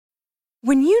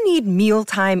When you need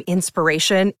mealtime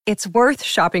inspiration, it's worth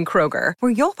shopping Kroger,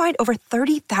 where you'll find over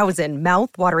 30,000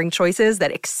 mouth-watering choices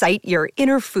that excite your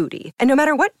inner foodie. And no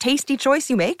matter what tasty choice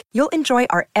you make, you'll enjoy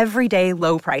our everyday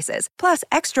low prices, plus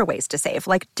extra ways to save,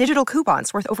 like digital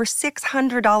coupons worth over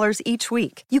 $600 each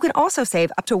week. You can also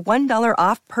save up to $1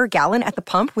 off per gallon at the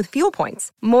pump with fuel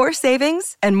points. More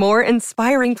savings and more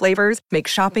inspiring flavors make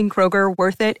shopping Kroger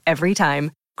worth it every time.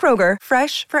 Kroger,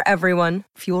 fresh for everyone.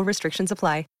 Fuel restrictions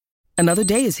apply. Another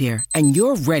day is here, and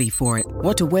you're ready for it.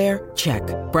 What to wear? Check.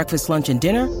 Breakfast, lunch, and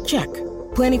dinner? Check.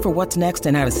 Planning for what's next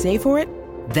and how to save for it?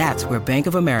 That's where Bank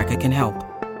of America can help.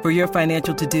 For your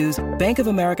financial to-dos, Bank of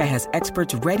America has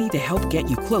experts ready to help get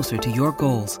you closer to your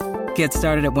goals. Get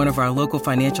started at one of our local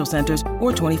financial centers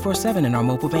or 24/7 in our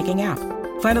mobile banking app.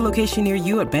 Find a location near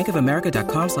you at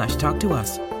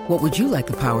bankofamerica.com/talktous. What would you like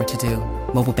the power to do?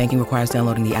 Mobile banking requires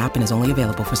downloading the app and is only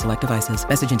available for select devices.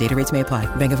 Message and data rates may apply.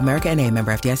 Bank of America N.A.,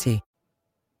 member FDIC.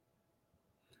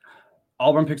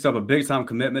 Auburn picks up a big-time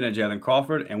commitment in Jalen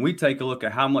Crawford, and we take a look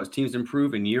at how much teams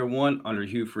improve in year one under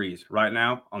Hugh Freeze right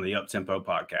now on the Up-Tempo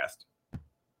podcast.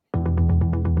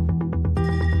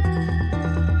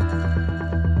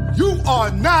 You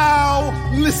are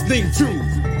now listening to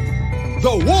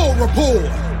the War Report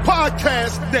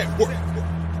Podcast Network.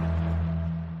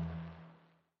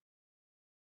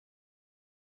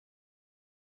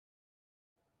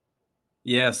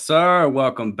 Yes, sir.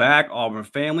 Welcome back, Auburn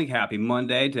family. Happy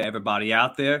Monday to everybody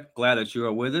out there. Glad that you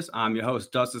are with us. I'm your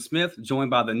host, Dustin Smith,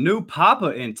 joined by the new papa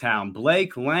in town,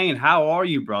 Blake Lane. How are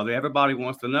you, brother? Everybody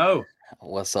wants to know.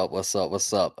 What's up?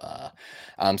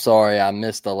 I'm sorry I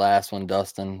missed the last one,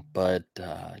 Dustin, but,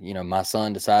 my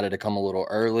son decided to come a little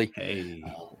early. Hey.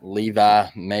 Levi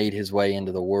made his way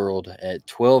into the world at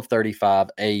 12:35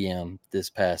 a.m.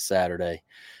 this past Saturday.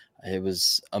 It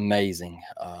was amazing.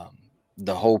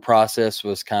 The whole process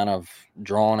was kind of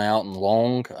drawn out and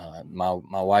long.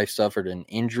 My wife suffered an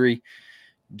injury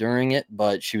during it,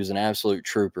 but she was an absolute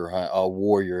trooper, a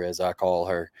warrior, as I call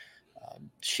her.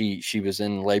 She was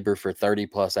in labor for 30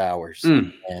 plus hours.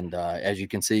 And as you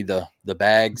can see, the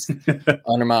bags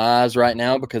under my eyes right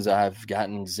now because I've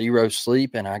gotten zero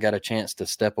sleep and I got a chance to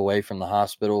step away from the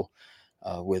hospital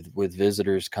with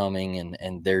visitors coming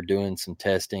and they're doing some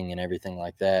testing and everything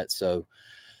like that. So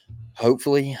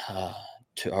hopefully,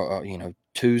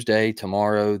 Tuesday,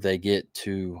 tomorrow, they get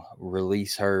to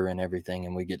release her and everything,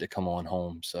 and we get to come on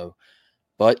home. So,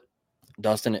 but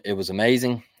Dustin, it was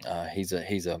amazing. He's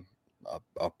a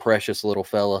precious little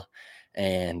fella,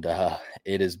 and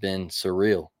it has been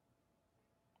surreal.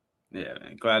 Yeah,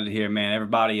 man, glad to hear, man.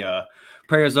 Everybody,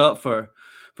 prayers up for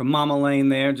Mama Lane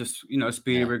there. Just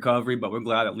speedy recovery. But we're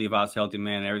glad that Levi's healthy,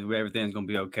 man. Everything's gonna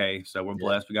be okay. So we're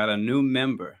blessed. We got a new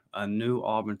member, a new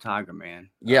Auburn Tiger, man.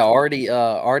 Yeah, already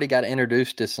got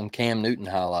introduced to some Cam Newton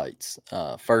highlights.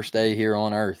 First day here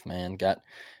on Earth, man. Got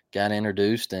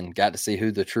introduced and got to see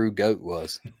who the true GOAT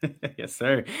was. Yes,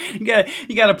 sir. You got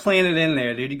to plant it in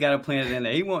there, dude. You got to plant it in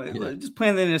there. He won't just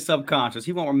plant it in his subconscious.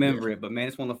 He won't remember it, but man,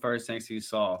 it's one of the first things he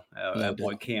saw. That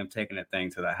boy Cam taking that thing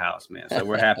to the house, man. So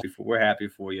we're happy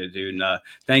for you, dude. And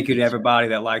thank you to everybody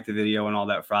that liked the video and all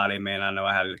that Friday, man. I know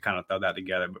I had to kind of throw that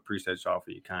together, but appreciate y'all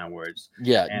for your kind words.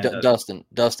 Yeah, and,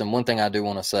 Dustin. One thing I do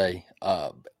want to say,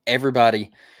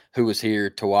 everybody who was here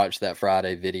to watch that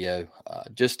Friday video,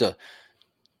 just to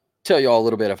tell you all a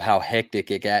little bit of how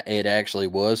hectic it actually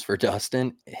was for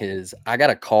Dustin is I got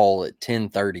a call at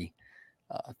 10:30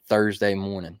 Thursday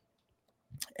morning,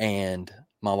 and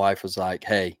my wife was like,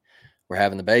 "Hey, we're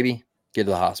having the baby. Get to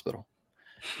the hospital."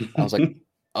 I was like,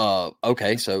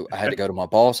 okay. So I had to go to my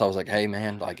boss. I was like, "Hey,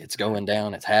 man, like it's going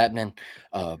down. It's happening.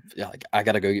 Like I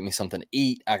got to go get me something to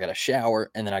eat. I got to shower,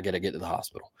 and then I got to get to the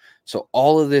hospital." So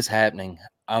all of this happening,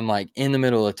 I'm like in the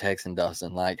middle of texting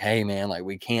Dustin, like, "Hey man, like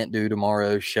we can't do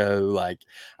tomorrow's show. Like,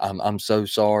 I'm so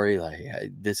sorry. Like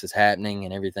this is happening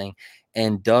and everything."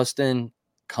 And Dustin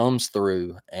comes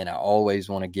through, and I always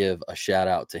want to give a shout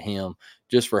out to him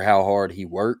just for how hard he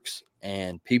works.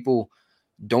 And people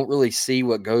don't really see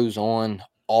what goes on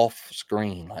off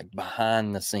screen, like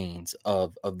behind the scenes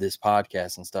of this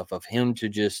podcast and stuff, of him to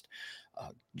just,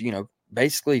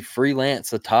 basically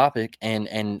freelance a topic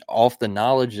and off the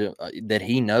knowledge that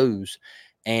he knows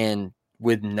and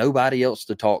with nobody else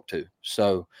to talk to.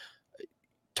 So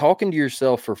talking to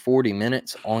yourself for 40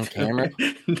 minutes on camera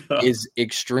is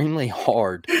extremely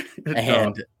hard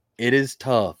and it is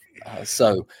tough.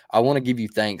 So I want to give you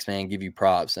thanks, man, give you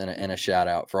props and a shout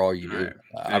out for all you do.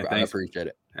 I appreciate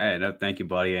it. Hey, no, thank you,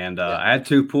 buddy. And I had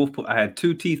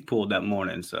two teeth pulled that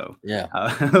morning, so yeah,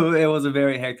 it was a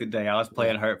very hectic day. I was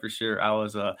playing hurt for sure. I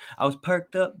was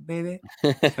perked up, baby.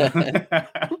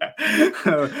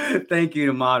 Thank you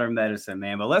to modern medicine,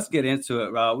 man. But let's get into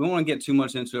it. We won't get too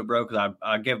much into it, bro, because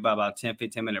I gave about 10,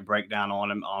 15-minute breakdown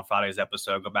on him on Friday's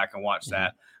episode. Go back and watch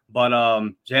that. But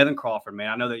Jalen Crawford, man,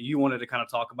 I know that you wanted to kind of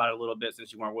talk about it a little bit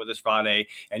since you weren't with us Friday.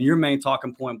 And your main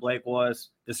talking point, Blake, was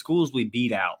the schools we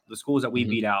beat out, the schools that we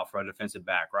beat out for a defensive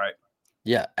back, right?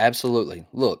 Yeah, absolutely.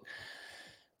 Look,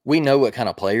 we know what kind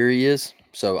of player he is.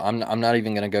 So I'm not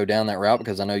even going to go down that route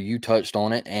because I know you touched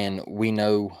on it, and we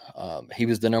know he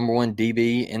was the number one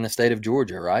DB in the state of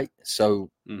Georgia, right? So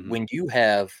when you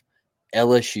have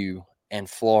LSU and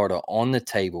Florida on the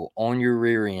table, on your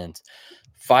rear ends,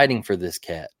 fighting for this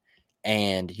cat,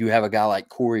 and you have a guy like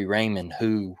Corey Raymond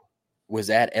who was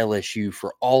at LSU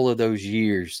for all of those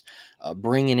years,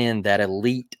 bringing in that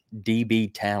elite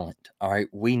DB talent. All right,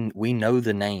 we know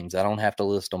the names. I don't have to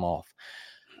list them off.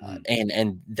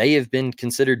 And they have been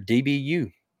considered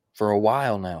DBU for a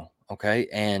while now, okay?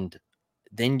 And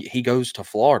then he goes to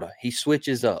Florida. He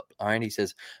switches up, all right? He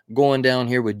says, going down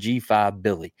here with G5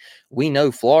 Billy. We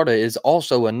know Florida is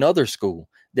also another school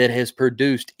that has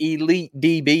produced elite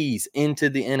DBs into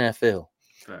the NFL.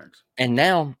 Thanks. And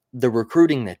now the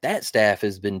recruiting that staff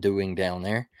has been doing down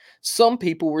there, some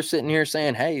people were sitting here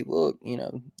saying, hey, look, you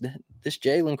know, this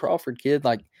Jalen Crawford kid,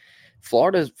 like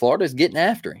Florida's getting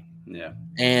after him. Yeah.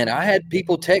 And I had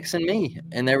people texting me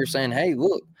and they were saying, hey,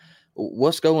 look,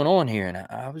 what's going on here? And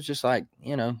I was just like,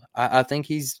 you know, I think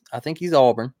he's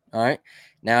Auburn. All right.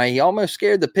 Now he almost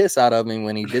scared the piss out of me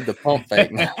when he did the pump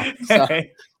fake. So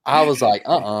I was like,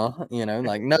 you know,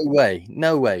 like no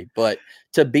way. But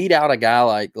to beat out a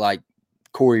guy like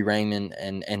Corey Raymond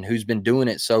and who's been doing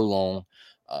it so long,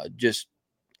 just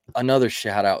another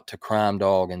shout out to Crime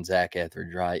Dog and Zach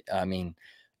Etheridge, right? I mean,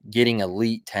 getting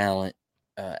elite talent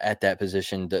at that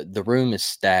position, the room is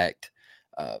stacked.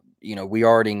 You know, we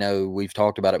already know, we've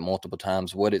talked about it multiple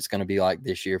times, what it's going to be like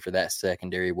this year for that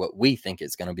secondary, what we think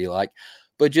it's going to be like,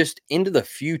 but just into the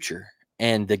future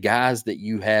and the guys that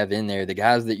you have in there, the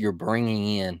guys that you're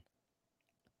bringing in.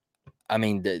 I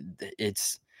mean,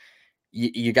 it's,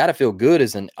 you got to feel good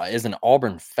as an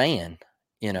Auburn fan,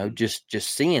 you know, just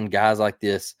seeing guys like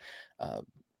this,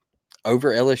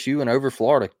 over LSU and over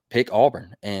Florida pick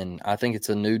Auburn. And I think it's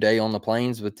a new day on the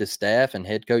Plains with this staff and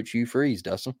head coach Hugh Freeze,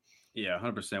 Dustin. Yeah,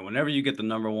 100%. Whenever you get the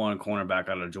number one cornerback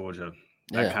out of Georgia,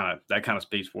 that kind of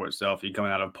speaks for itself. You're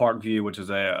coming out of Parkview, which is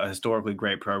a historically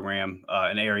great program,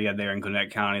 an area there in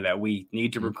Gwinnett County that we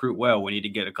need to recruit well. We need to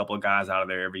get a couple of guys out of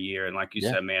there every year. And like you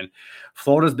said, man,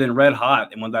 Florida's been red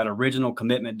hot. And when that original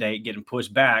commitment date getting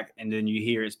pushed back, and then you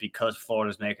hear it's because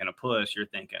Florida's making a push, you're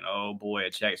thinking, oh boy, a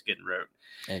check's getting wrote.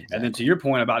 Exactly. And then to your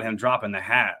point about him dropping the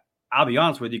hat, I'll be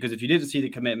honest with you, because if you didn't see the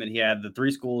commitment, he had the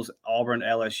three schools, Auburn,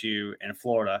 LSU, and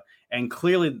Florida. And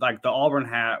clearly, like, the Auburn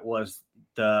hat was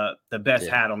the best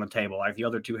hat on the table. Like, the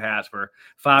other two hats were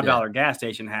 $5 gas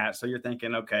station hats. So you're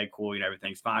thinking, okay, cool, you know,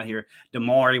 everything's fine here.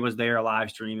 Damari was there live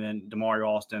streaming, Damari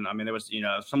Alston. I mean, there was, you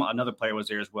know, another player was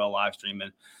there as well live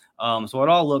streaming. So it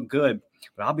all looked good.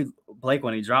 But Blake,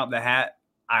 when he dropped the hat,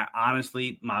 I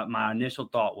honestly, my initial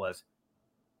thought was,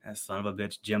 that son of a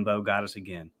bitch, Jimbo got us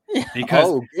again. Because,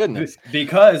 oh, goodness.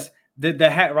 Because the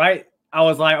hat, right? I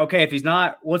was like, okay, if he's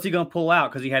not, what's he going to pull out?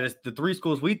 Because he had the three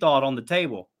schools we thought on the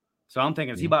table. So I'm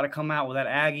thinking, is he about to come out with that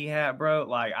Aggie hat, bro?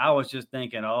 Like, I was just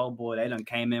thinking, oh, boy, they done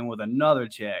came in with another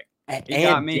check.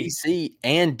 DC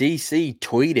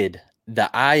tweeted the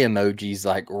eye emojis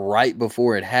like right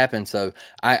before it happened. So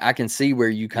I can see where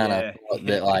you kind of thought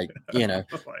that, like, you know,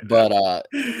 but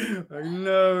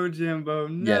no, Jimbo,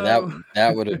 no. Yeah,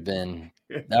 that would have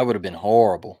been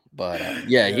horrible. But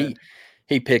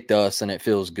he picked us, and it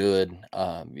feels good.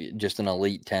 Just an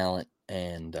elite talent,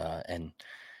 and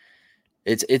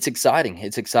it's exciting.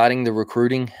 It's exciting, the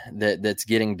recruiting that's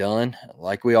getting done.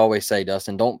 Like we always say,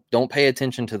 Dustin, don't pay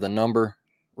attention to the number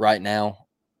right now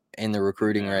in the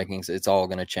recruiting rankings. It's all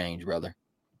going to change, brother.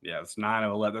 Yeah, it's 9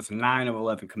 of 11. That's 9 of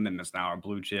 11 commitments now are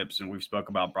blue chips, and we've spoke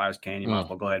about Bryce Kane. You might as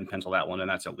well go ahead and pencil that one, and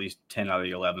that's at least 10 out of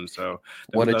the 11. So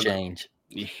what a change!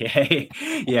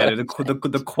 Yeah,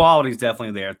 the quality is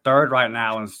definitely there. Third right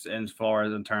now as far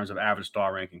as in terms of average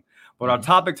star ranking. But our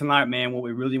topic tonight, man, what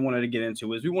we really wanted to get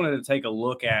into is we wanted to take a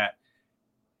look at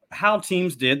how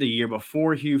teams did the year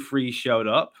before Hugh Freeze showed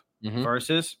up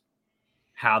versus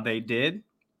how they did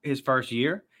his first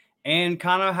year, and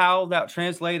kind of how that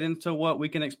translated into what we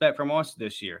can expect from us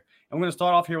this year. And we're going to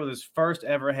start off here with his first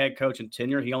ever head coaching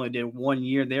tenure. He only did 1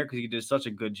 year there because he did such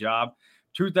a good job.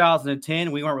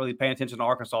 2010, we weren't really paying attention to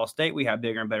Arkansas State. We had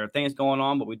bigger and better things going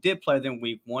on, but we did play them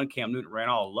week 1. Cam Newton ran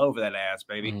all over that ass,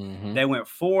 baby. They went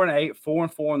 4-8,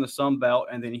 4-4 in the Sun Belt,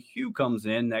 and then Hugh comes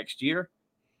in next year,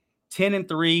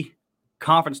 10-3,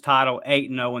 conference title,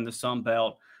 8-0 in the Sun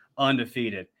Belt.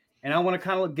 undefeated. And I want to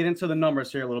kind of get into the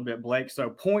numbers here a little bit, Blake. So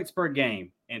points per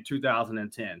game in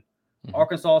 2010.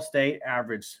 Arkansas State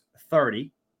averaged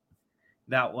 30.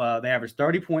 They averaged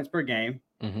 30 points per game,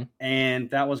 and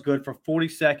that was good for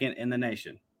 42nd in the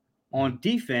nation. On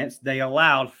defense, they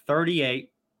allowed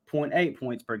 38.8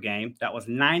 points per game. That was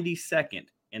 92nd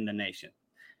in the nation.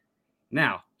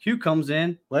 Now, Hugh comes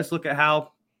in. Let's look at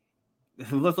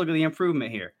the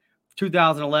improvement here.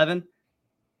 2011,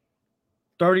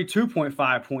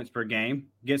 32.5 points per game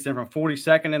gets them from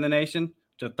 42nd in the nation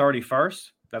to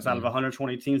 31st. That's out of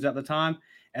 120 teams at the time.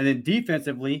 And then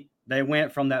defensively, they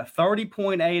went from that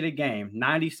 30.8 a game,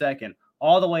 92nd,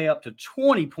 all the way up to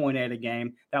 20.8 a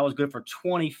game. That was good for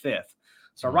 25th.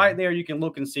 So right there, you can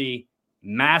look and see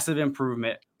massive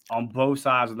improvement on both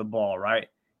sides of the ball, right?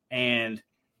 And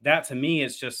that to me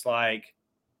is just like,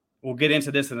 we'll get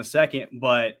into this in a second,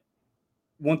 but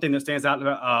one thing that stands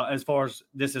out as far as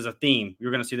this is a theme,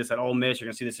 you're going to see this at Ole Miss, you're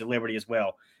going to see this at Liberty as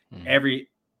well. It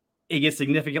gets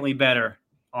significantly better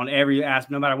on every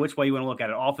aspect, no matter which way you want to look at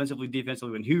it, offensively,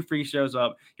 defensively. When Hugh Freeze shows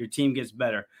up, your team gets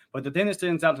better. But the thing that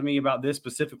stands out to me about this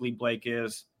specifically, Blake,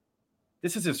 is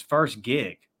this is his first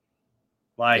gig.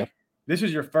 This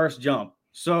is your first jump.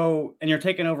 So, and you're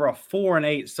taking over a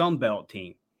 4-8 Sun Belt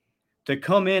team to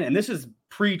come in, and this is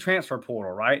pre-transfer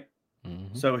portal, right?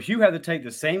 So Hugh had to take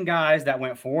the same guys that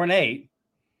went 4-8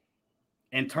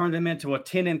 and turn them into a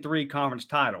 10-3 conference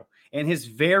title in his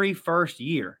very first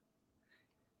year.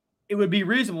 It would be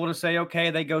reasonable to say, okay,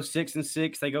 they go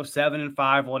 6-6, they go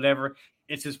 7-5, whatever.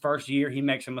 It's his first year. He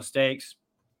makes some mistakes.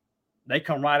 They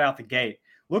come right out the gate.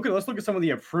 Let's look at some of the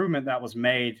improvement that was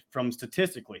made from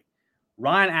statistically.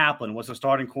 Ryan Applin was the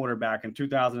starting quarterback in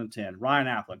 2010. Ryan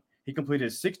Applin. He completed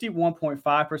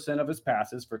 61.5% of his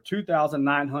passes for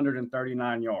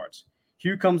 2,939 yards.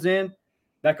 Hugh comes in,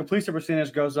 that completion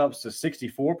percentage goes up to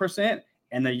 64%,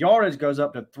 and the yardage goes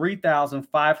up to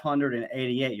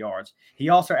 3,588 yards. He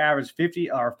also averaged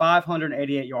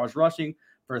 588 yards rushing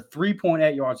for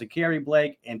 3.8 yards a carry,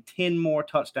 Blake, and 10 more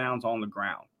touchdowns on the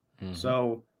ground.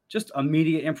 So just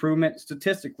immediate improvement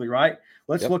statistically, right?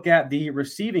 Let's look at the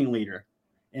receiving leader.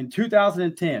 In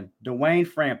 2010, Dwayne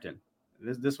Frampton.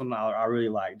 This one I really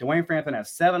like. Dwayne Frampton had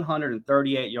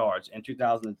 738 yards in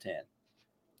 2010. You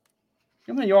know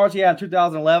how many yards he had in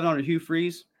 2011 under Hugh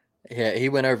Freeze? Yeah, he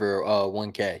went over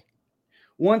 1K.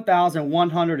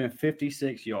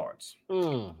 1,156 yards.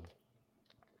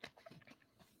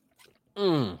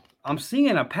 I'm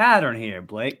seeing a pattern here,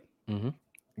 Blake.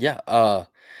 Yeah. I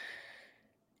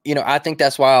think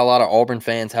that's why a lot of Auburn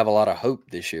fans have a lot of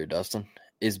hope this year, Dustin,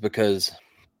 is because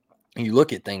you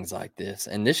look at things like this,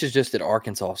 and this is just at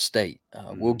Arkansas State.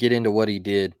 We'll get into what he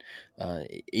did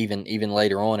even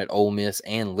later on at Ole Miss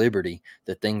and Liberty,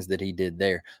 the things that he did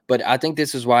there. But I think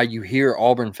this is why you hear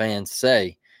Auburn fans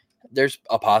say there's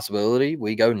a possibility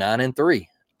we go 9-3.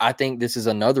 I think this is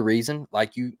another reason,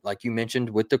 like you mentioned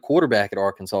with the quarterback at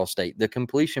Arkansas State, the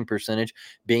completion percentage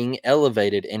being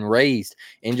elevated and raised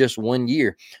in just 1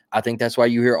 year. I think that's why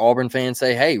you hear Auburn fans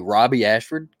say, hey, Robbie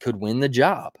Ashford could win the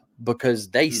job, because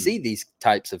they see these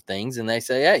types of things and they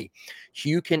say, hey,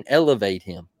 Hugh can elevate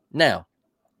him. Now,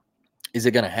 is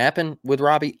it going to happen with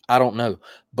Robbie? I don't know.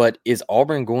 But is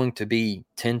Auburn going to be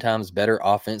 10 times better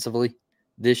offensively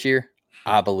this year?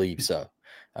 I believe so.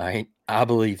 All right. I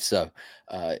believe so.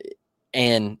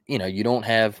 And, you don't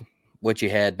have what you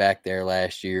had back there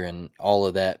last year and all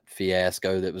of that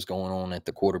fiasco that was going on at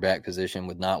the quarterback position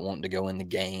with not wanting to go in the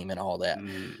game and all that.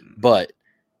 But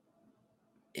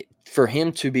for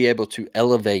him to be able to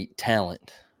elevate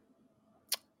talent,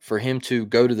 for him to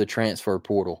go to the transfer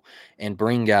portal and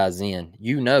bring guys in,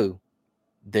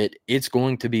 that it's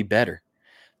going to be better.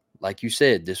 Like you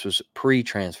said, this was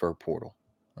pre-transfer portal,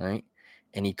 right?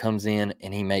 And he comes in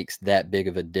and he makes that big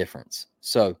of a difference.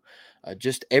 So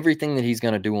just everything that he's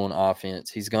going to do on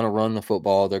offense, he's going to run the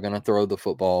football, they're going to throw the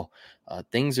football.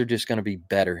 Things are just going to be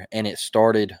better. And it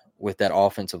started with that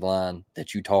offensive line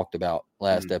that you talked about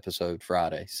last episode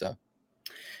Friday. So,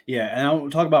 yeah, and I'll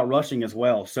talk about rushing as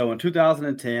well. So in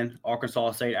 2010,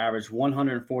 Arkansas State averaged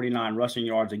 149 rushing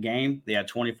yards a game. They had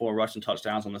 24 rushing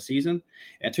touchdowns on the season.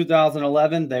 In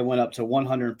 2011, they went up to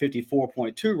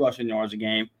 154.2 rushing yards a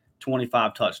game,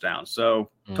 25 touchdowns.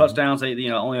 So touchdowns, they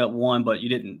only up one, but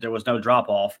there was no drop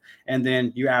off. And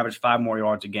then you average 5 more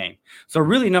yards a game. So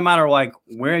really, no matter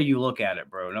where you look at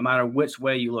it, bro, no matter which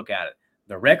way you look at it,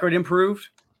 the record improved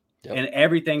and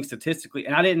everything statistically.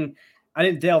 And I didn't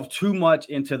delve too much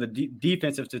into the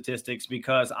defensive statistics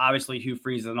because obviously Hugh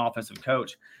Freeze is an offensive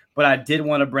coach, but I did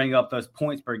want to bring up those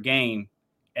points per game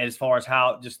as far as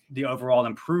how just the overall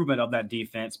improvement of that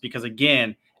defense, because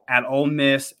again, at Ole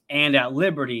Miss and at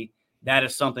Liberty, that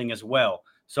is something as well.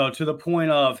 So to the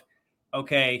point of,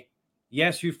 okay,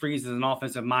 yes, Hugh Freeze is an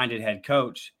offensive-minded head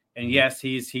coach, and yes,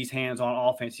 he's hands-on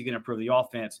offense. He can improve the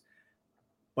offense,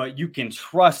 but you can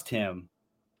trust him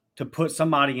to put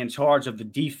somebody in charge of the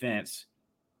defense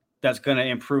that's going to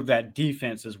improve that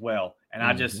defense as well. And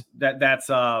I just that's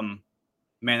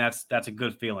a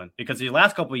good feeling, because the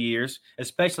last couple of years,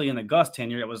 especially in the Gus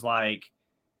tenure, it was like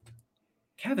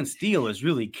Kevin Steele is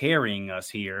really carrying us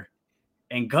here,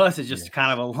 and Gus is just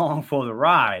kind of along for the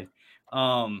ride.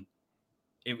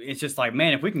 It's just like,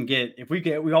 man,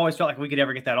 we always felt like we could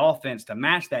ever get that offense to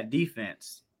match that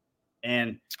defense.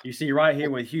 And you see right here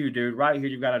with Hugh, dude, right here,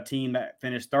 you've got a team that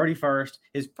finished 31st,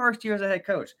 his first year as a head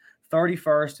coach,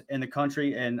 31st in the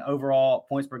country in overall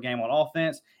points per game on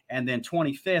offense, and then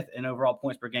 25th in overall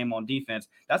points per game on defense.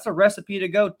 That's a recipe to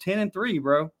go 10-3,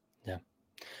 bro. Yeah.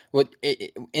 Well,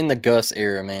 in the Gus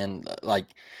era, man, like,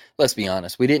 let's be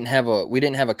honest, we didn't have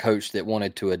a coach that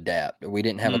wanted to adapt. We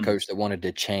didn't have a coach that wanted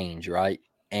to change, right?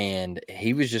 And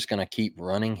he was just going to keep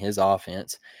running his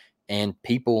offense, and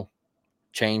people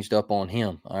changed up on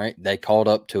him. All right. They caught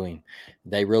up to him.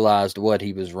 They realized what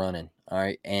he was running. All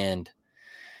right. And,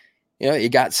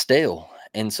 it got stale.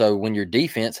 And so when your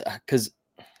defense, because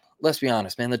let's be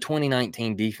honest, man, the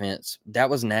 2019 defense, that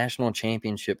was national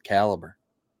championship caliber.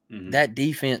 That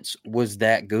defense was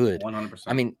that good. 100%.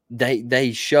 I mean,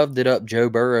 they shoved it up Joe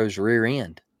Burrow's rear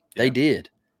end. They did.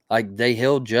 Like, they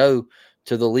held Joe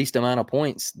to the least amount of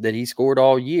points that he scored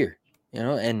all year,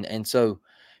 and so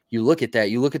you look at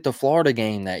that, you look at the Florida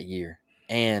game that year,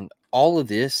 and all of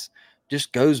this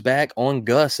just goes back on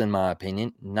Gus, in my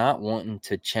opinion, not wanting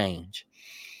to change.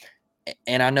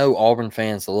 And I know Auburn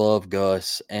fans love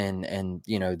Gus, and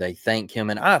they thank him,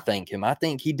 and I thank him. I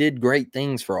think he did great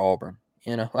things for Auburn.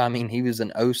 I mean, he was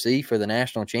an OC for the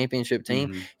national championship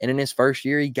team, and in his first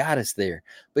year, he got us there.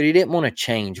 But he didn't want to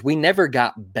change. We never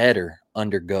got better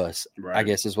under Gus, right. I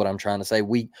guess is what I'm trying to say.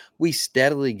 We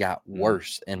steadily got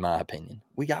worse, in my opinion.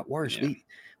 We got worse. Yeah. We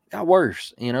got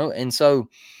worse, And so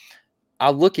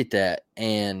I look at that,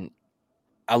 and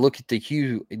I look at the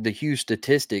Hugh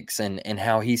statistics and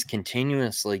how he's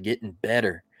continuously getting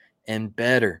better and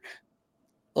better.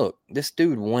 Look, this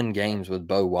dude won games with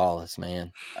Bo Wallace,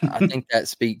 man. I think that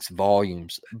speaks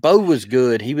volumes. Bo was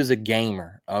good. He was a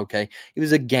gamer, okay? He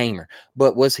was a gamer.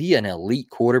 But was he an elite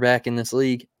quarterback in this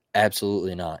league?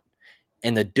 Absolutely not.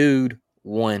 And the dude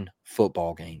won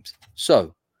football games.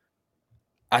 So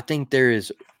I think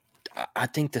the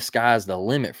sky's the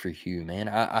limit for Hugh, man.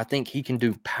 I think he can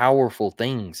do powerful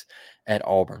things at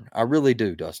Auburn. I really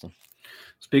do, Dustin.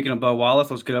 Speaking of Bo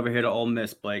Wallace, let's get over here to Ole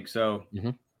Miss, Blake. So,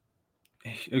 like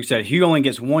you said, Hugh only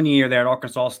gets 1 year there at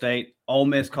Arkansas State. Ole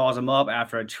Miss calls him up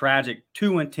after a tragic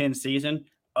 2-10 season,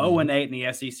 0-8 in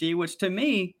the SEC, which to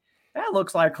me, that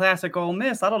looks like classic Ole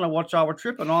Miss. I don't know what y'all were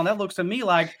tripping on. That looks to me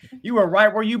like you were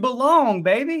right where you belong,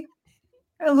 baby.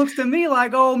 That looks to me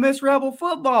like Ole Miss Rebel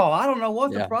football. I don't know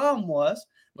what the problem was,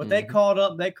 but they called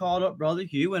up Brother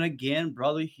Hugh, and again,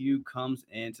 Brother Hugh comes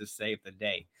in to save the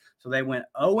day. So they went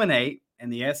 0-8 in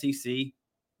the SEC.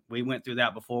 We went through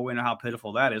that before. We know how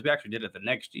pitiful that is. We actually did it the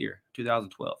next year,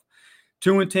 2012.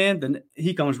 2-10, then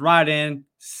he comes right in,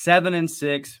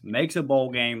 7-6, makes a bowl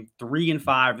game,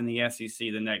 3-5 in the SEC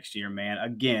the next year, man.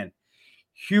 Again,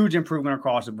 huge improvement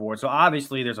across the board. So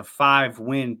obviously there's a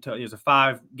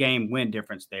 5-game win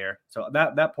difference there. So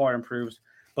that part improves.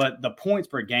 But the points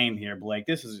per game here, Blake,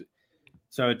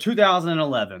 so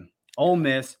 2011, Ole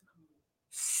Miss,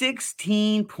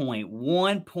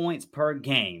 16.1 points per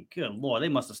game. Good Lord, they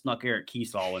must have snuck Eric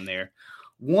Keesall in there.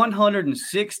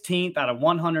 116th out of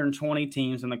 120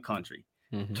 teams in the country.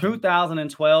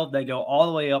 2012, they go all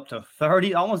the way up to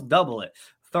 30, almost double it,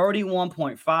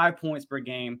 31.5 points per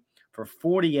game for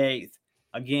 48th.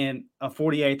 Again, a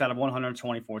 48th out of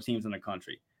 124 teams in the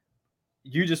country.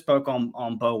 You just spoke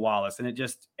on Bo Wallace, and it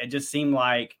just seemed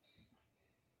like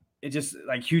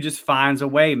Hugh just finds a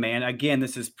way, man. Again,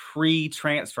 this is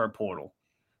pre-transfer portal.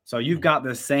 So you've got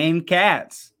the same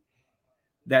cats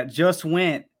that just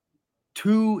went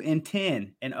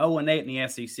 2-10 and 0-8 in the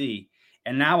SEC.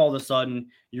 And now all of a sudden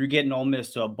you're getting Ole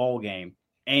Miss to a bowl game.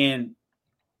 And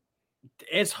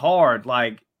it's hard.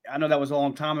 Like, I know that was a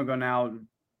long time ago now.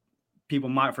 People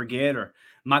might forget or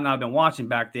might not have been watching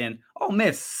back then. Ole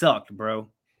Miss sucked, bro.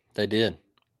 They did.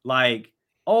 Like,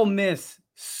 Ole Miss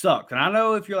sucked. And I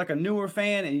know if you're like a newer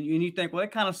fan and you think, well,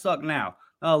 it kind of sucked now.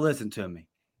 Oh, listen to me.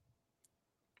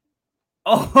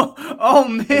 Oh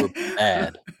man. They were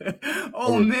bad.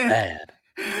 Bad.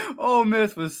 Ole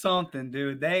Miss was something,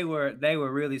 dude. They were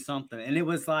really something. And it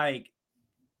was like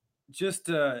just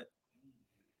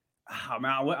I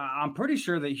mean, I'm pretty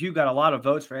sure that Hugh got a lot of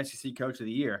votes for SEC Coach of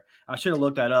the Year. I should have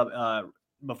looked that up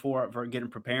before for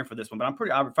preparing for this one, but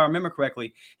if I remember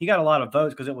correctly, he got a lot of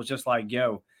votes because it was just like,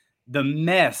 yo, the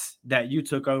mess that you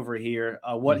took over here,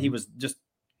 what he was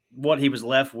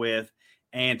left with,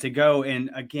 and to go and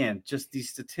again, just these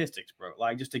statistics, bro,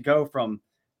 like just to go from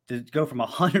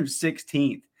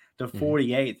 116th to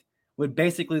 48th with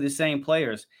basically the same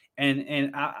players,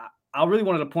 and I really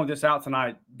wanted to point this out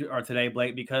today,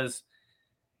 Blake, because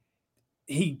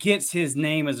he gets his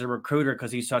name as a recruiter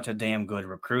because he's such a damn good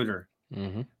recruiter.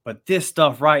 Mm-hmm. But this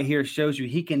stuff right here shows you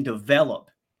he can develop.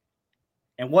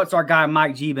 And what's our guy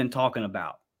Mike G been talking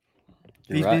about?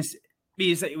 He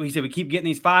said we keep getting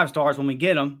these 5 stars when we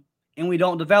get them, and we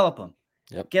don't develop them.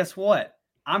 Yep. Guess what?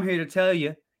 I'm here to tell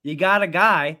you, you got a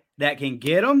guy that can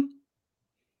get them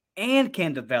and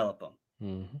can develop them.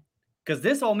 Mm-hmm. Because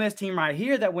this Ole Miss team right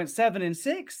here that went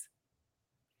 7-6,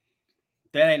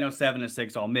 that ain't no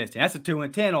 7-6 Ole Miss team. That's a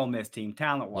 2-10 Ole Miss team,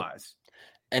 talent-wise.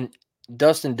 And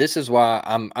Dustin, this is why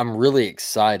I'm really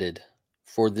excited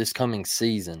for this coming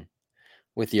season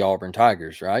with the Auburn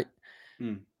Tigers. Right?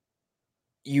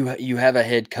 You have a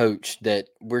head coach that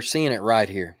we're seeing it right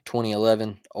here.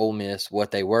 2011 Ole Miss,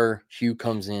 what they were. Hugh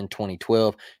comes in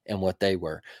 2012, and what they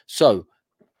were. So.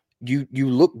 You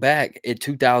look back at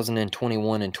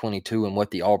 2021 and 22 and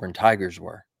what the Auburn Tigers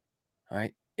were,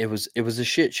 right? It was a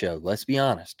shit show. Let's be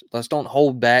honest. Let's don't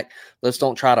hold back. Let's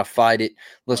don't try to fight it.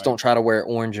 Let's don't try to wear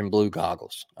orange and blue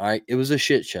goggles. All right. It was a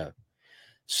shit show.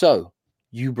 So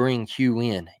you bring Hugh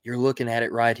in. You're looking at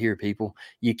it right here, people.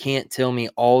 You can't tell me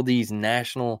all these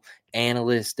national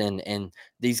analysts and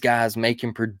these guys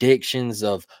making predictions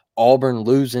of Auburn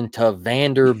losing to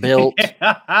Vanderbilt.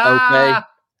 Okay.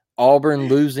 Auburn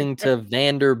losing to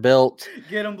Vanderbilt.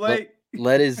 Get him, Blake.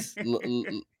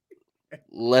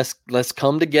 Let's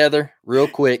come together real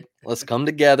quick. Let's come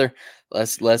together.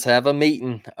 Let's have a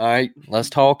meeting. All right.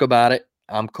 Let's talk about it.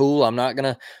 I'm cool. I'm not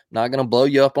gonna blow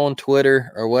you up on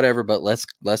Twitter or whatever, but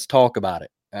let's talk about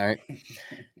it. All right.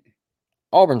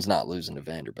 Auburn's not losing to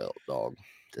Vanderbilt, dog.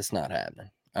 It's not happening.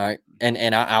 All right.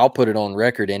 And I'll put it on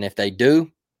record. And if they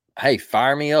do, hey,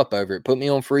 fire me up over it. Put me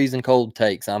on freezing cold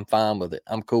takes. I'm fine with it.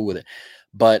 I'm cool with it.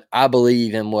 But I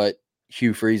believe in what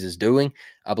Hugh Freeze is doing.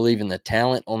 I believe in the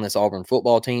talent on this Auburn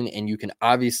football team, and you can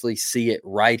obviously see it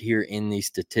right here in these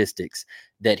statistics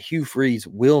that Hugh Freeze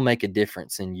will make a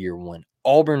difference in year 1.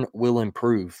 Auburn will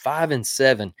improve.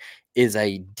 5-7 is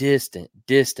a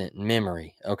distant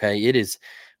memory. Okay, it is.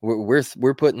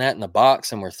 We're putting that in the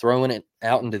box and we're throwing it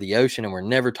out into the ocean and we're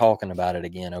never talking about it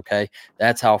again. Okay,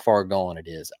 that's how far gone it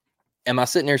is. Am I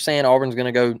sitting there saying Auburn's going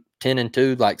to go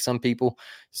 10-2 like some people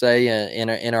say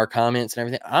in our comments and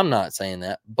everything? I'm not saying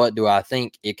that, but do I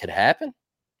think it could happen?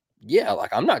 Yeah,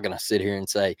 like I'm not going to sit here and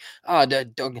say, I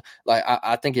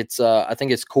think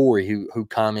it's Corey who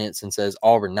comments and says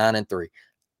Auburn 9-3.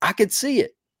 I could see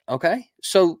it. Okay,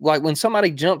 so like when somebody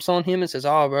jumps on him and says,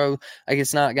 "Oh, bro, like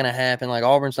it's not going to happen. Like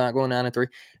Auburn's not going 9-3,"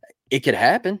 it could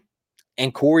happen.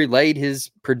 And Corey laid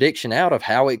his prediction out of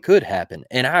how it could happen,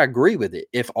 and I agree with it.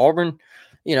 If Auburn,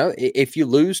 if you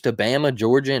lose to Bama,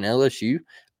 Georgia, and LSU,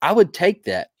 I would take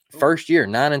that first year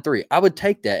 9-3. I would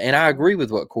take that, and I agree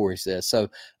with what Corey says. So,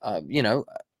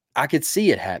 I could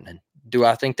see it happening. Do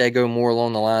I think they go more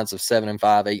along the lines of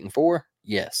 7-5, 8-4?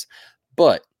 Yes,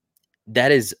 but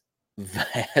that is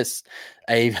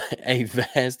a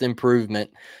vast improvement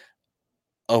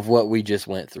of what we just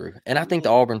went through. And I think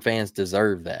the Auburn fans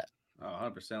deserve that. Oh,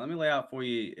 100%. Let me lay out for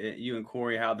you and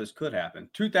Corey, how this could happen.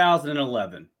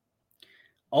 2011,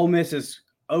 Ole Miss's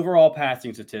overall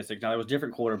passing statistics. Now, there was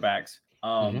different quarterbacks,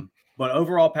 but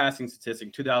overall passing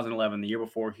statistic, 2011, the year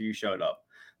before Hugh showed up,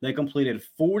 they completed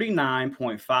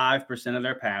 49.5% of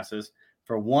their passes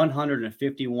for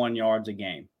 151 yards a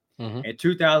game. In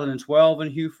 2012,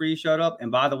 when Hugh Freeze showed up,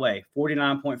 and by the way,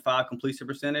 49.5 completion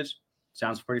percentage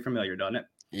sounds pretty familiar, doesn't it?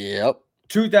 Yep.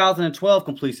 2012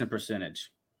 completion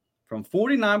percentage from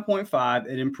 49.5,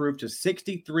 it improved to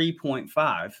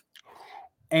 63.5,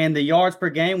 and the yards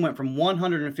per game went from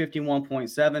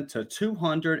 151.7 to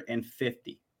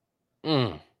 250.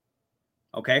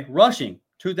 Okay, rushing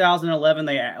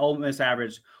 2011, Ole Miss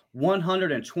averaged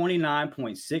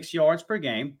 129.6 yards per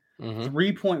game.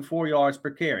 3.4 yards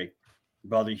per carry.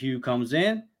 Brother Hugh comes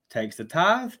in, takes the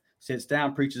tithe, sits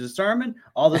down, preaches a sermon.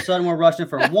 All of a sudden, we're rushing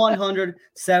for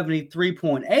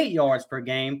 173.8 yards per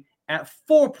game at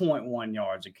 4.1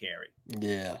 yards a carry.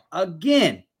 Yeah.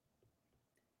 Again,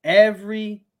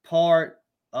 every part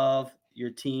of your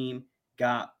team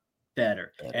got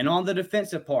better. And on the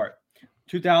defensive part,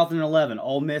 2011,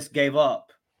 Ole Miss gave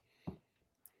up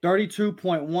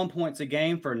 32.1 points a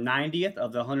game for 90th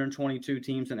of the 122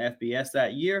 teams in FBS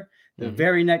that year. The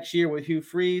very next year with Hugh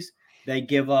Freeze, they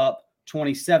give up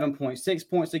 27.6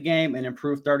 points a game and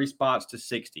improve 30 spots to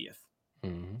 60th.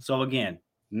 So again,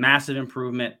 massive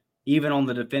improvement, even on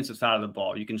the defensive side of the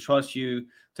ball. You can trust you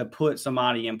to put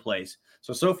somebody in place.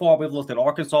 So far we've looked at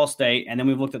Arkansas State, and then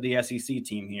we've looked at the SEC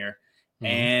team here,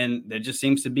 and there just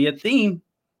seems to be a theme.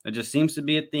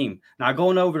 Now,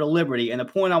 going over to Liberty, and the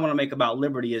point I want to make about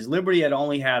Liberty is Liberty had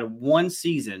only had one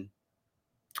season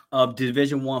of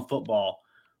Division I football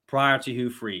prior to Hugh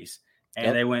Freeze.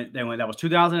 And they went, that was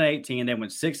 2018. They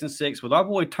went 6-6 with our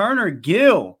boy Turner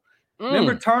Gill.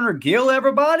 Remember Turner Gill,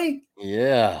 everybody?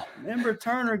 Yeah. Remember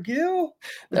Turner Gill?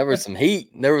 There was some heat.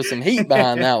 There was some heat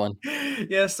behind that one.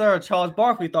 Yes, sir. Charles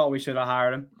Barkley thought we should have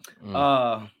hired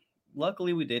him.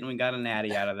 Luckily, we didn't. We got a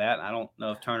natty out of that. I don't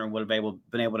know if Turner would have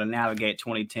been able to navigate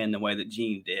 2010 the way that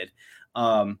Gene did.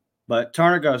 But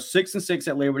Turner goes 6-6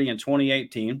 at Liberty in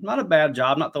 2018. Not a bad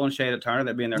job. Not throwing shade at Turner,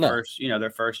 that being their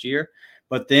first year.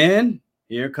 But then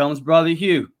here comes brother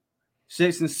Hugh,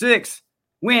 6-6.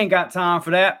 We ain't got time for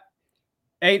that.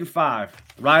 8-5,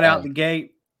 right out the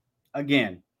gate.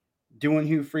 Again, doing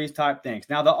Hugh Freeze type things.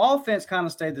 Now the offense kind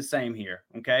of stayed the same here.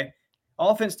 Okay,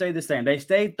 offense stayed the same. They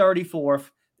stayed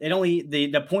 34th. It only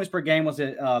the points per game was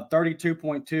at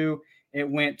 32.2. It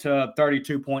went to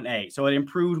 32.8. So it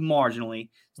improved marginally.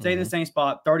 Stayed in the same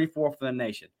spot, 34th for the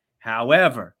nation.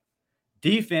 However,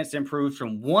 defense improved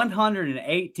from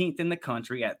 118th in the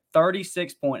country at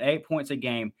 36.8 points a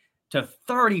game to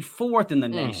 34th in the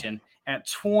nation at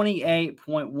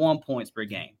 28.1 points per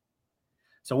game.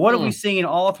 So what have we seen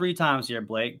all three times here,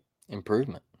 Blake?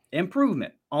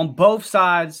 Improvement on both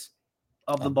sides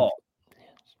of the ball.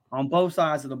 On both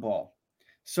sides of the ball.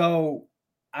 So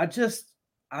I just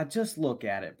look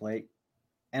at it, Blake,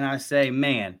 and I say,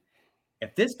 man,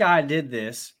 if this guy did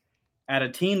this at a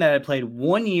team that had played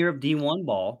 1 year of D1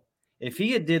 ball, if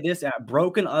he had did this at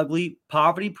broken, ugly,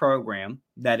 poverty program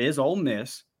that is Ole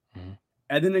Miss,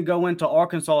 and then to go into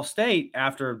Arkansas State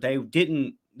after they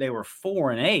were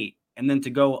 4-8, and then to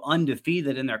go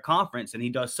undefeated in their conference, and he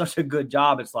does such a good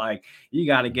job, it's like, you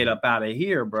got to get up out of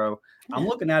here, bro. I'm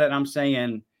looking at it and I'm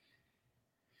saying,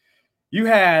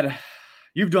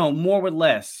 you've done more with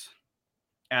less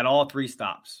at all three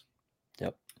stops.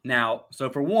 Yep. Now, so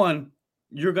for one,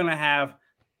 you're going to have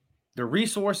the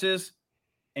resources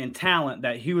and talent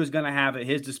that Hugh is going to have at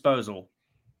his disposal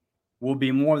will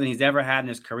be more than he's ever had in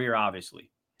his career,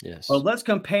 obviously. Yes. But let's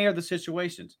compare the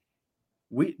situations.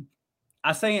 What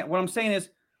I'm saying is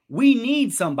we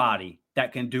need somebody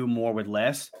that can do more with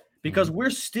less, because we're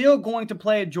still going to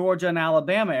play Georgia and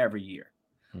Alabama every year.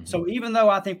 So even though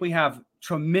I think we have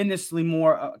tremendous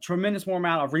more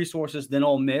amount of resources than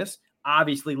Ole Miss,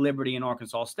 obviously Liberty and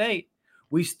Arkansas State,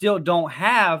 we still don't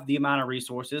have the amount of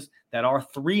resources that our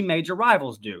three major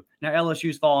rivals do. Now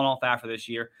LSU's fallen off after this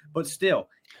year, but still.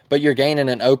 But you're gaining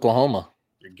in Oklahoma.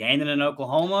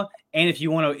 And if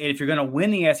you're going to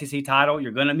win the SEC title,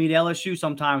 you're going to meet LSU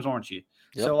sometimes, aren't you?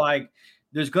 Yep. So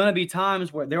there's going to be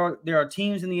times where there are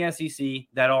teams in the SEC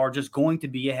that are just going to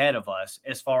be ahead of us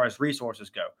as far as resources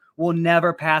go. We'll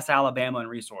never pass Alabama in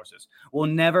resources. We'll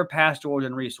never pass Georgia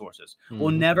in resources.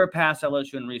 We'll never pass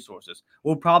LSU in resources.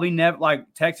 We'll probably never,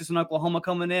 like Texas and Oklahoma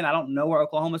coming in. I don't know where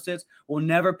Oklahoma sits. We'll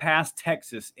never pass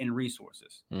Texas in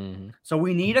resources. So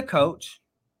we need a coach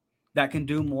that can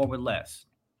do more with less.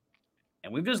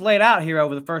 And we've just laid out here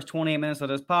over the first 28 minutes of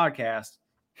this podcast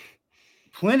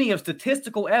plenty of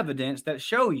statistical evidence that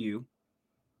show you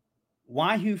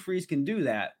why Hugh Freeze can do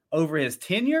that over his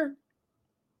tenure,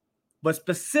 but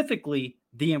specifically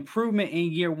the improvement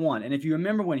in year one. And if you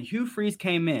remember when Hugh Freeze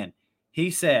came in, he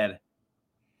said,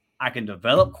 I can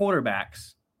develop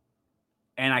quarterbacks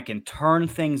and I can turn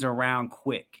things around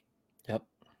quick. Yep.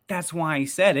 That's why he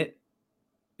said it,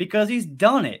 because he's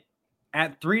done it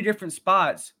at three different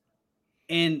spots.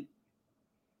 And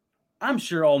I'm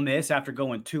sure Ole Miss, after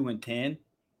going 2-10,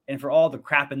 and for all the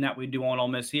crapping that we do on Ole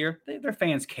Miss here, their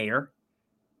fans care.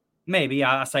 Maybe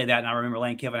I say that, and I remember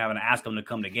Lane Kiffin having to ask them to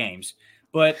come to games.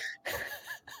 But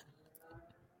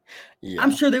yeah.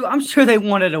 I'm sure they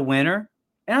wanted a winner,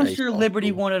 and I'm sure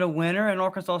Liberty wanted a winner, and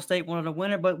Arkansas State wanted a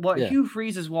winner. But what Hugh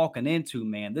Freeze is walking into,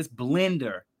 man, this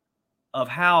blender of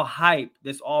how hype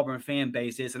this Auburn fan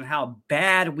base is and how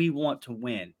bad we want to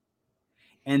win.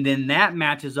 And then that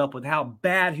matches up with how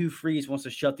bad Hugh Freeze wants to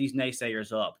shut these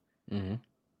naysayers up.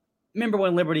 Remember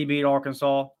when Liberty beat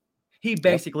Arkansas? He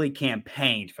basically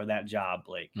campaigned for that job,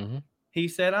 Blake. He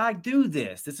said, I do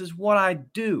this. This is what I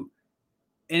do.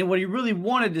 And what he really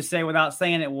wanted to say without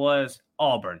saying it was,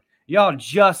 Auburn, y'all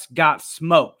just got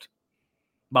smoked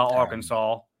by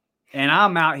Arkansas. And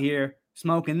I'm out here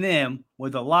smoking them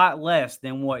with a lot less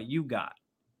than what you got.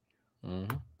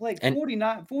 Mm-hmm. Like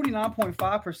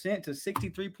 49.5% to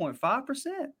 63.5%.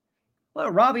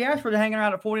 Well, Robbie Ashford hanging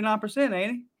around at 49%,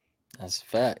 ain't he? That's a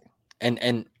fact.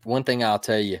 And one thing I'll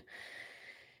tell you,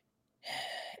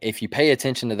 if you pay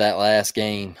attention to that last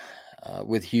game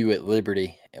with Hugh at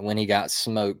Liberty, and when he got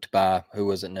smoked by, who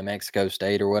was it, New Mexico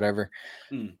State or whatever,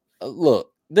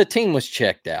 look, the team was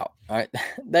checked out. All right,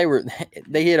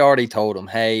 they had already told him,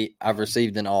 hey, I've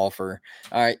received an offer.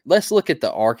 All right, let's look at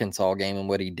the Arkansas game and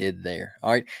what he did there.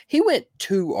 All right, he went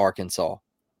to Arkansas.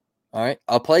 All right,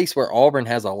 a place where Auburn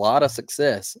has a lot of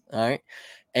success. All right,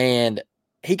 and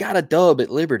he got a dub at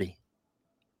Liberty.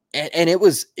 And it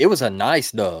was a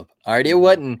nice dub. All right. It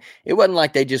wasn't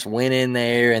like they just went in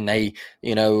there and they,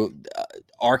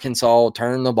 Arkansas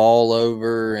turned the ball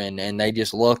over and they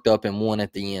just lucked up and won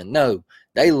at the end. No,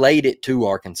 they laid it to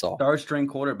Arkansas. Third string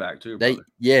quarterback too.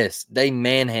 They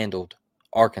manhandled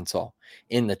Arkansas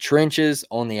in the trenches,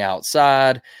 on the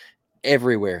outside,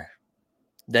 everywhere.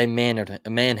 They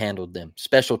manhandled them.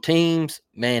 Special teams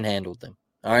manhandled them.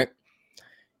 All right.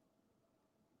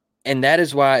 And that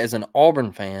is why, as an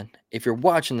Auburn fan, if you're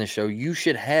watching this show, you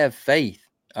should have faith,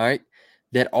 all right,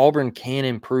 that Auburn can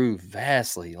improve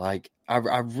vastly. Like, I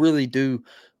really do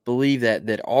believe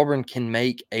that Auburn can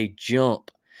make a jump.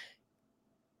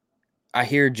 I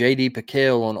hear J.D.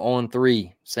 Piquel on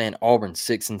 3 saying Auburn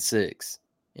 6-6.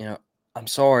 I'm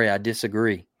sorry, I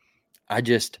disagree. I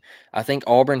think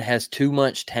Auburn has too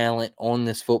much talent on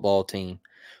this football team,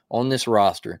 on this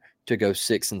roster, to go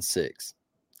 6-6.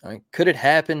 All right. Could it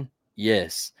happen?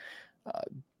 Yes.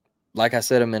 Like I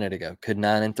said a minute ago, could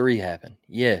 9-3 happen?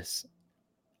 Yes.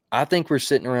 I think we're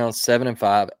sitting around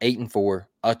 7-5, 8-4,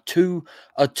 a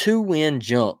 2-win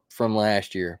jump from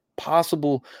last year,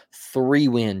 possible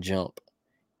 3-win jump,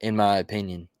 in my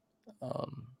opinion.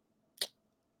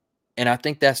 And I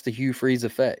think that's the Hugh Freeze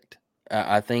effect.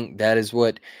 I think that is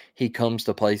what he comes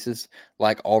to places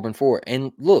like Auburn for.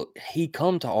 And look, he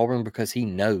come to Auburn because he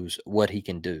knows what he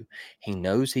can do. He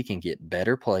knows he can get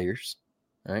better players,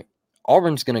 right?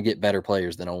 Auburn's going to get better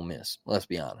players than Ole Miss. Let's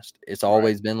be honest. It's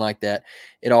always been like that.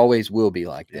 It always will be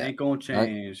like that. It ain't going to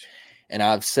change. Right? And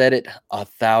I've said it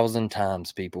 1,000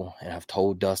 times, people, and I've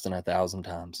told Dustin 1,000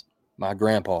 times. My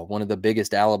grandpa, one of the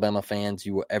biggest Alabama fans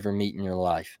you will ever meet in your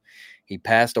life, he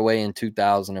passed away in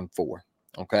 2004,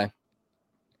 okay?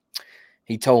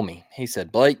 He told me, he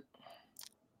said, Blake,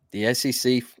 the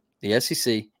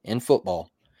SEC in football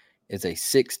is a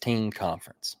 16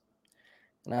 conference.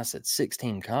 And I said,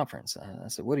 16 conference? I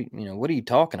said, what are you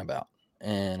talking about?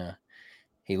 And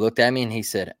he looked at me and he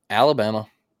said, Alabama,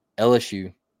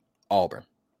 LSU, Auburn.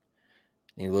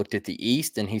 And he looked at the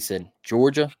East and he said,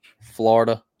 Georgia,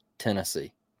 Florida,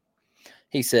 Tennessee.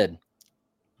 He said,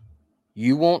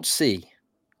 you won't see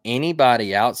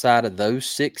anybody outside of those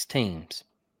 6 teams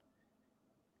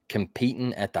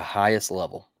competing at the highest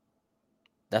level.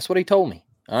 That's what he told me.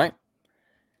 All right.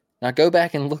 Now go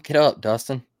back and look it up,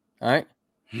 Dustin. All right.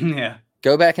 Yeah.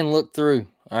 Go back and look through.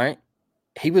 All right.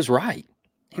 He was right.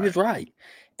 He was right.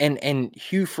 And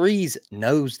Hugh Freeze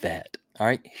knows that. All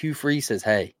right. Hugh Freeze says,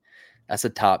 hey, that's a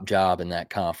top job in that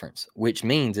conference, which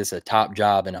means it's a top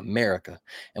job in America.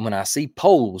 And when I see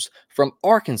polls from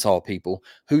Arkansas people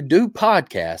who do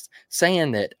podcasts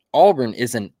saying that Auburn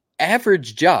is an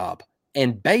average job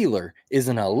and Baylor is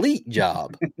an elite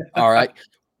job, all right,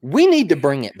 we need to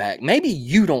bring it back. Maybe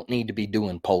you don't need to be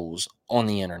doing polls on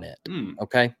the internet,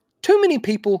 okay? Too many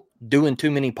people doing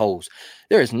too many polls.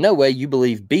 There is no way you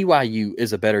believe BYU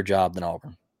is a better job than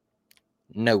Auburn.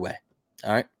 No way,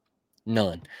 all right?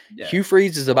 None. Yeah. Hugh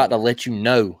Freeze is about to let you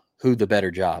know who the better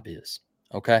job is,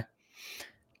 okay?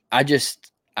 I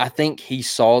think he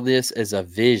saw this as a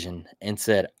vision and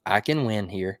said, I can win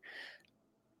here.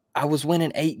 I was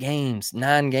winning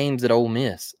 9 games at Ole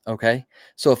Miss, okay?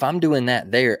 So if I'm doing that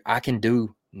there, I can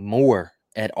do more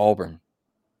at Auburn.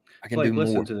 I can do more.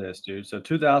 Listen to this, dude. So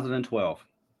 2012,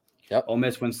 Ole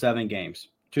Miss wins 7 games.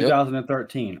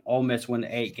 2013, Ole Miss wins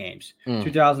 8 games.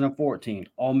 2014,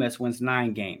 Ole Miss wins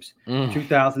 9 games.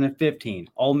 2015,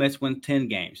 Ole Miss wins 10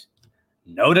 games.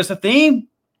 Notice a theme?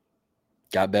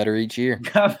 Got better each year.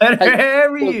 Got better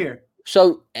every year.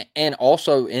 So, and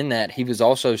also in that, he was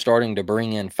also starting to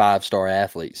bring in 5-star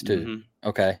athletes too.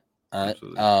 Okay.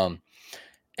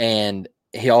 And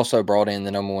he also brought in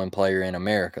the number 1 player in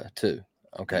America too.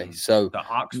 Okay. So the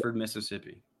Oxford,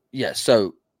 Mississippi. Yeah.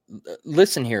 So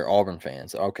listen here, Auburn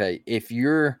fans. Okay. If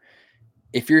you're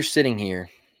sitting here,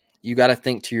 you got to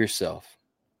think to yourself,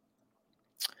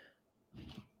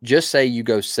 just say you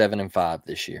go 7-5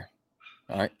 this year.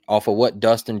 All right. Off of what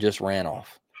Dustin just ran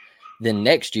off. then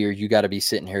next year you got to be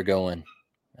sitting here going,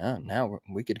 oh, now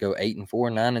we could go 8-4,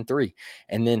 9-3.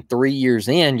 And then 3 years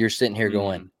in, you're sitting here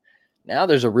going, now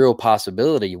there's a real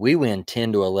possibility we win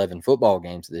 10 to 11 football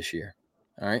games this year.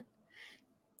 All right.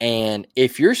 And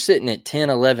if you're sitting at 10,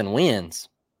 11 wins,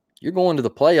 you're going to the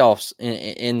playoffs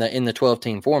in the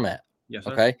 12-team format. Yes,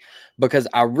 sir. Okay. Because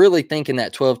I really think in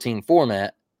that 12-team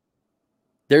format,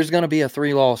 there's going to be a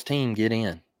 3-loss team get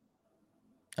in.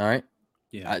 All right.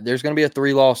 Yeah. There's going to be a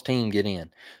 3-loss team get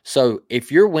in. So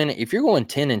if you're going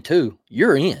 10-2,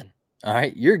 you're in. All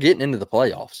right. You're getting into the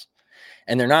playoffs.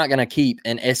 And they're not going to keep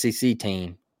an SEC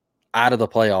team out of the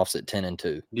playoffs at 10-2.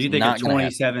 Do you think a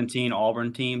 2017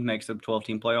 Auburn team makes the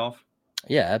 12-team playoff?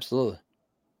 Yeah, absolutely.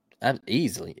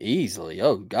 Easily.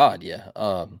 Oh, God, yeah.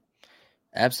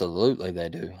 Absolutely they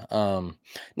do.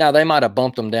 Now, they might have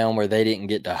bumped them down where they didn't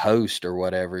get to host or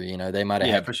whatever. They might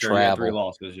have had to travel. Yeah, 3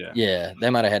 losses, Yeah, they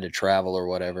might have had to travel or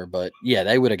whatever. But, yeah,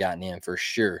 they would have gotten in for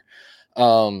sure.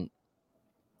 Look,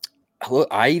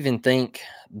 I even think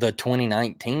the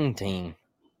 2019 team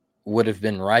would have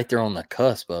been right there on the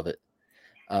cusp of it,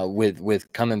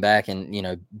 with coming back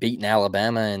and beating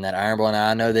Alabama in that Iron Bowl. And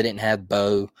I know they didn't have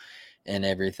Bo and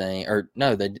everything, or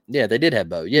no, they did have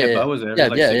Bo. Yeah, Bo was there. Yeah,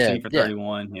 it was like 16 for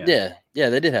 31. Yeah,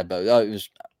 they did have Bo. Oh, it was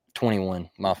 21.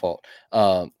 My fault.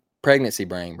 Pregnancy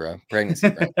brain, bro. Pregnancy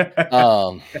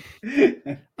brain.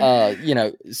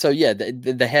 So yeah,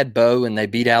 they had Bo and they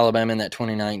beat Alabama in that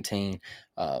 2019.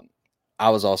 I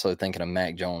was also thinking of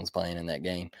Mac Jones playing in that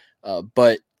game.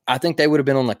 But I think they would have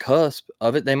been on the cusp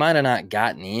of it. They might have not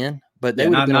gotten in, but they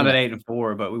would have been not at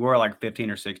 8-4, but we were like 15th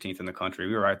or 16th in the country.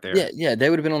 We were right there. Yeah, they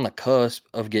would have been on the cusp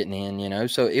of getting in,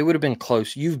 so it would have been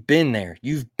close. You've been there.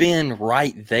 You've been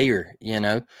right there,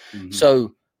 Mm-hmm.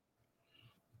 So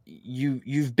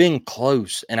you've been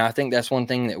close. And I think that's one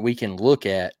thing that we can look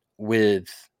at with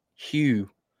Hugh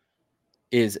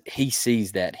is he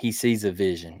sees that. He sees a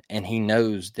vision, and he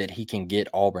knows that he can get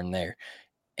Auburn there.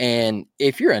 And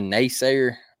if you're a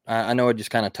naysayer, I know I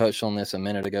just kind of touched on this a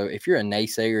minute ago. If you're a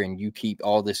naysayer and you keep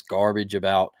all this garbage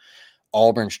about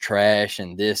Auburn's trash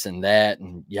and this and that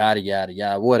and yada, yada,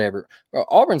 yada, whatever. Bro,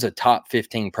 Auburn's a top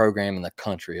 15 program in the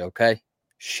country, okay?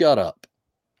 Shut up.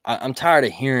 I'm tired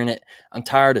of hearing it. I'm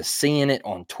tired of seeing it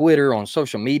on Twitter, on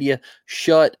social media.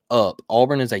 Shut up.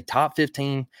 Auburn is a top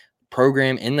 15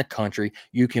 program in the country.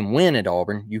 You can win at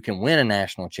Auburn. You can win a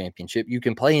national championship. You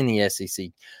can play in the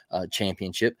SEC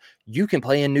championship. You can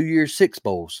play in New Year's Six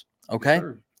bowls. Okay,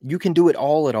 Sure. You can do it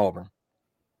all at Auburn.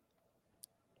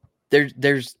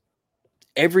 There's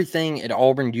everything at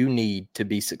Auburn you need to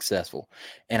be successful,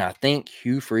 and I think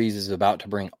Hugh Freeze is about to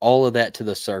bring all of that to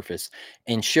the surface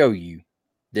and show you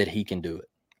that he can do it.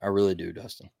 I really do,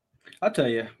 Dustin. I'll tell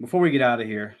you before we get out of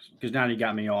here, because now you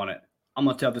got me on it. I'm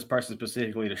going to tell this person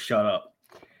specifically to shut up.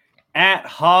 At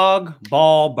Hog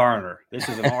Ball Burner. This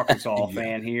is an Arkansas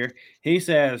fan here. He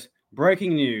says,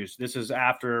 breaking news. This is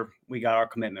after we got our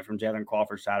commitment from Jalen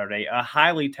Crawford Saturday. A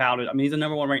highly touted, he's the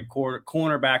number 1 ranked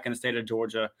cornerback in the state of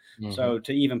Georgia. Mm-hmm. So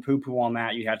to even poo-poo on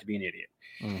that, you have to be an idiot.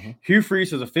 Mm-hmm. Hugh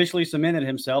Freeze has officially cemented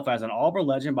himself as an Auburn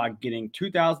legend by getting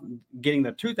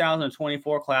the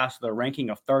 2024 class to the ranking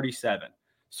of 37.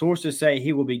 Sources say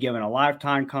he will be given a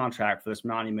lifetime contract for this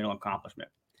monumental accomplishment.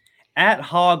 At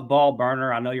Hog Ball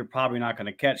Burner, I know you're probably not going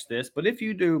to catch this, but if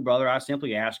you do, brother, I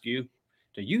simply ask you,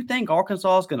 do you think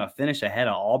Arkansas is going to finish ahead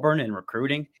of Auburn in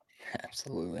recruiting?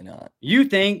 Absolutely not. You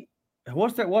think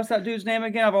what's that dude's name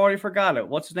again? I've already forgot it.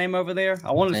 What's his name over there?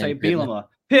 I wanted to say Bielema.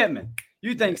 Pittman.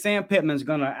 You think Sam Pittman's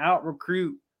going to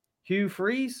out-recruit Hugh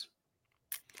Freeze?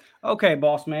 Okay,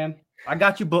 boss man. I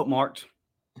got you bookmarked.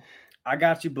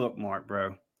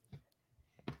 Bro.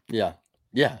 Yeah.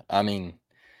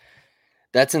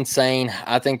 That's insane.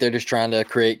 I think they're just trying to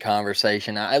create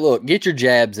conversation. Look, get your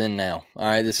jabs in now. All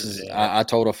right. I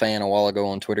told a fan a while ago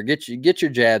on Twitter, get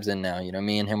your jabs in now.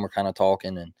 Me and him were kind of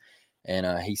talking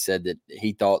and he said that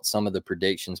he thought some of the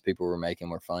predictions people were making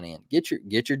were funny, and get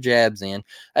your jabs in.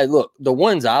 Hey, look, the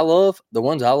ones I love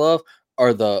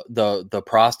are the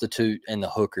prostitute and the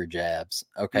hooker jabs.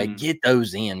 Okay. Get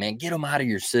those in, man. Get them out of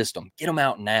your system. Get them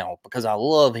out now, because I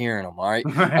love hearing them. All right.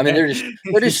 They're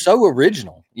just so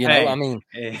original, know.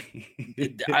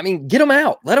 Get them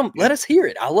out. Let us hear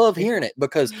it. I love hearing it,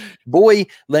 because boy,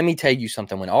 let me tell you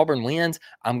something. When Auburn wins,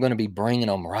 I'm going to be bringing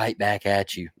them right back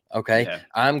at you. Okay. Yeah.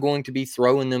 I'm going to be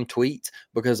throwing them tweets,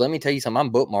 because let me tell you something.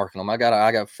 I'm bookmarking them. I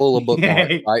got full of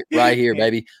bookmarks right here,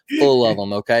 baby. Full of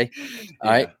them. Okay.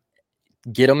 All right.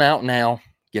 Get them out now.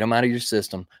 Get them out of your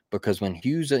system, because when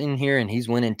Hugh's in here and he's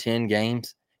winning 10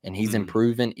 games and he's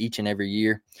improving each and every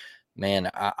year, man,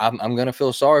 I'm going to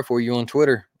feel sorry for you on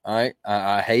Twitter. All right.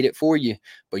 I hate it for you,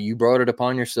 but you brought it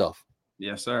upon yourself.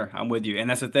 Yes, sir. I'm with you. And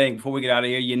that's the thing. Before we get out of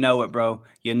here, you know it, bro.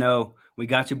 You know, we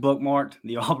got you bookmarked.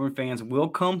 The Auburn fans will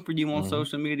come for you on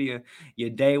social media. Your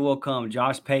day will come.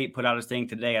 Josh Pate put out his thing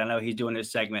today. I know he's doing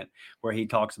this segment where he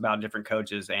talks about different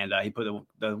coaches, and he put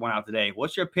the one out today.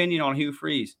 What's your opinion on Hugh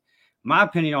Freeze? My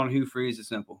opinion on Hugh Freeze is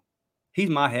simple. He's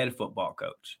my head football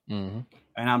coach. And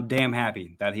I'm damn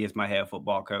happy that he is my head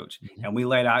football coach. And we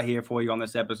laid out here for you on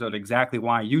this episode exactly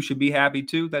why you should be happy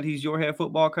too that he's your head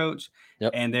football coach.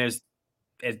 Yep. And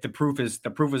the proof is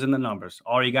in the numbers.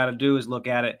 All you got to do is look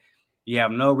at it. You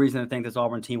have no reason to think this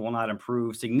Auburn team will not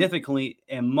improve significantly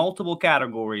in multiple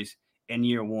categories in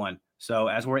year one. So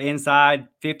as we're inside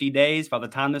 50 days, by the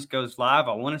time this goes live,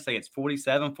 I want to say it's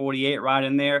 47, 48 right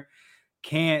in there.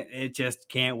 Can't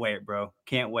wait, bro.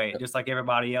 Can't wait. Just like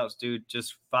everybody else, dude,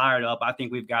 just fired up. I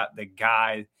think we've got the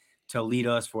guy to lead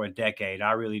us for a decade.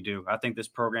 I really do. I think this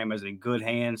program is in good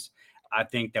hands. I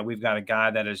think that we've got a guy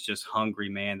that is just hungry,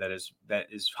 man, that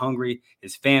is hungry.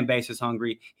 His fan base is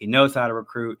hungry. He knows how to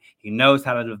recruit. He knows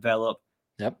how to develop.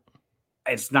 Yep.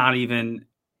 It's not even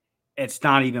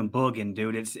booging,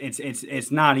 dude.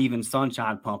 It's not even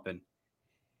sunshine pumping.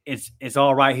 It's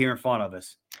all right here in front of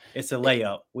us. It's a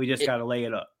layup. We just got to lay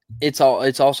it up. It's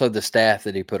also the staff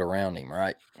that he put around him,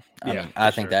 right? I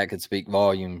think sure. that could speak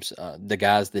volumes. The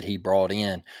guys that he brought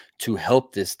in to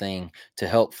help this thing, to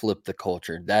help flip the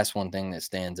culture. That's one thing that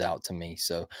stands out to me.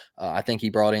 So I think he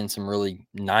brought in some really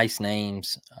nice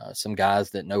names, some guys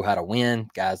that know how to win,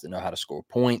 guys that know how to score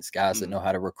points, guys that know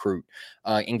how to recruit,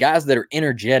 and guys that are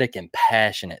energetic and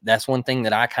passionate. That's one thing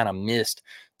that I kind of missed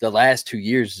the last 2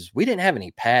 years is we didn't have any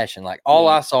passion. Like all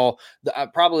I saw,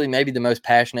 probably maybe the most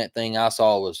passionate thing I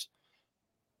saw was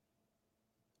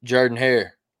Jordan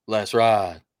Hare. Let's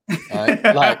ride. Right?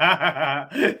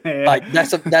 Like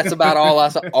that's about all I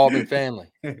saw. Auburn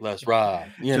family. Let's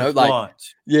ride. You know, like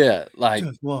watch. Yeah, like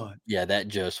Just watch. Yeah, that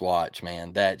just watch,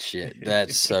 man. That shit.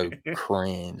 That's so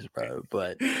cringe, bro.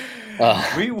 But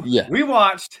we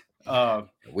watched.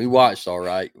 We watched, all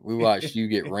right. We watched you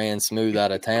get ran smooth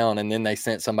out of town, and then they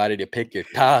sent somebody to pick your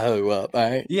Tahoe up, all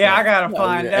right? Yeah, I gotta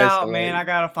find out, man. I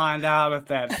gotta find out if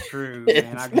that's true,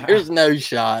 man. There's no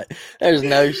shot. There's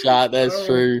no shot that's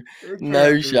true.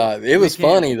 No shot. It was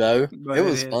funny, though. It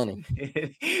was funny.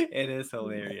 It is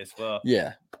hilarious. Well,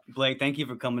 yeah. Blake, thank you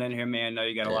for coming in here, man. I know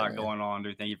you got a lot going on,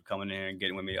 dude. Thank you for coming in here and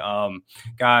getting with me.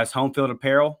 Guys, Home Field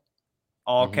Apparel,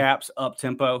 all caps, up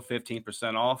tempo,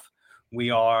 15% off. We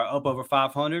are up over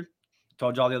 500.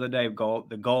 Told y'all the other day,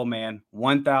 the goal, man,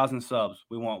 1,000 subs.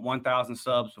 We want 1,000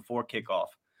 subs before kickoff.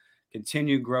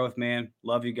 Continued growth, man.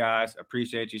 Love you guys.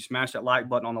 Appreciate you. Smash that like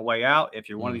button on the way out. If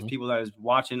you're one of these people that is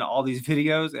watching all these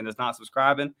videos and is not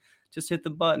subscribing, just hit the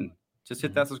button. Just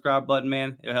hit that subscribe button,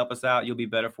 man. It'll help us out. You'll be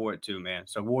better for it too, man.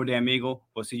 So War Damn Eagle.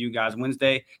 We'll see you guys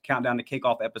Wednesday. Countdown to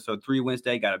kickoff episode 3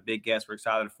 Wednesday. Got a big guest. We're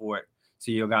excited for it.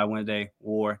 See you guys Wednesday.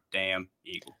 War Damn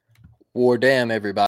Eagle. War Damn, everybody.